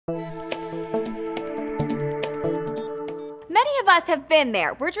Many of us have been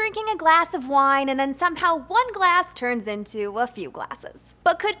there. We're drinking a glass of wine and then somehow one glass turns into a few glasses.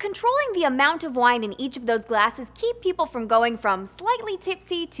 But could controlling the amount of wine in each of those glasses keep people from going from slightly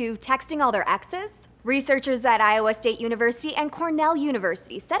tipsy to texting all their exes? Researchers at Iowa State University and Cornell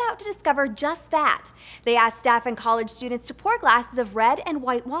University set out to discover just that. They asked staff and college students to pour glasses of red and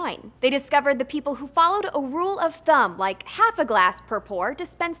white wine. They discovered the people who followed a rule of thumb, like half a glass per pour,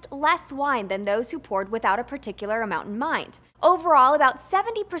 dispensed less wine than those who poured without a particular amount in mind. Overall, about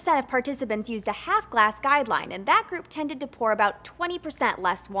 70% of participants used a half-glass guideline, and that group tended to pour about 20%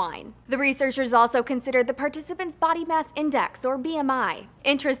 less wine. The researchers also considered the participants' body mass index, or BMI.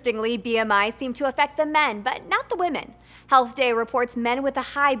 Interestingly, BMI seemed to affect the men, but not the women. Health Day reports men with a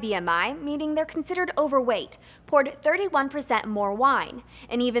high BMI, meaning they're considered overweight, poured 31% more wine,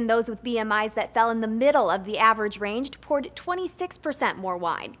 and even those with BMIs that fell in the middle of the average range poured 26% more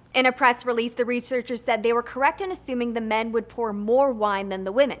wine. In a press release, the researchers said they were correct in assuming the men would pour more wine than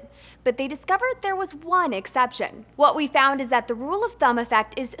the women, but they discovered there was one exception. What we found is that the rule of thumb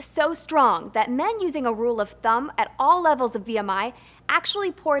effect is so strong that men using a rule of thumb at all levels of BMI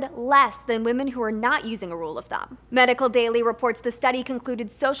actually poured less than women who are not using a rule of thumb. Medical Daily reports the study concluded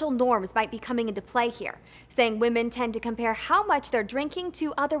social norms might be coming into play here, saying women tend to compare how much they're drinking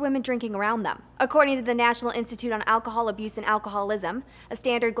to other women drinking around them. According to the National Institute on Alcohol Abuse and Alcoholism, a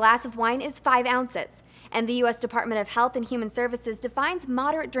standard glass of wine is 5 ounces, and the U.S. Department of Health and Human Services defines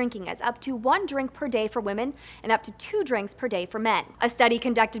moderate drinking as up to 1 drink per day for women and up to 2 drinks per day for men. A study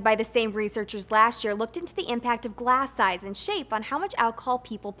conducted by the same researchers last year looked into the impact of glass size and shape on how much alcohol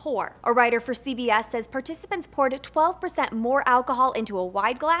people pour. A writer for CBS says participants poured 12% more alcohol into a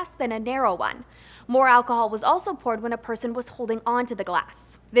wide glass than a narrow one. More alcohol was also poured when a person was holding on to the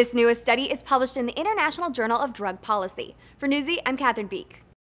glass. This newest study is published in the International Journal of Drug Policy. For Newsy, I'm Catherine Beek.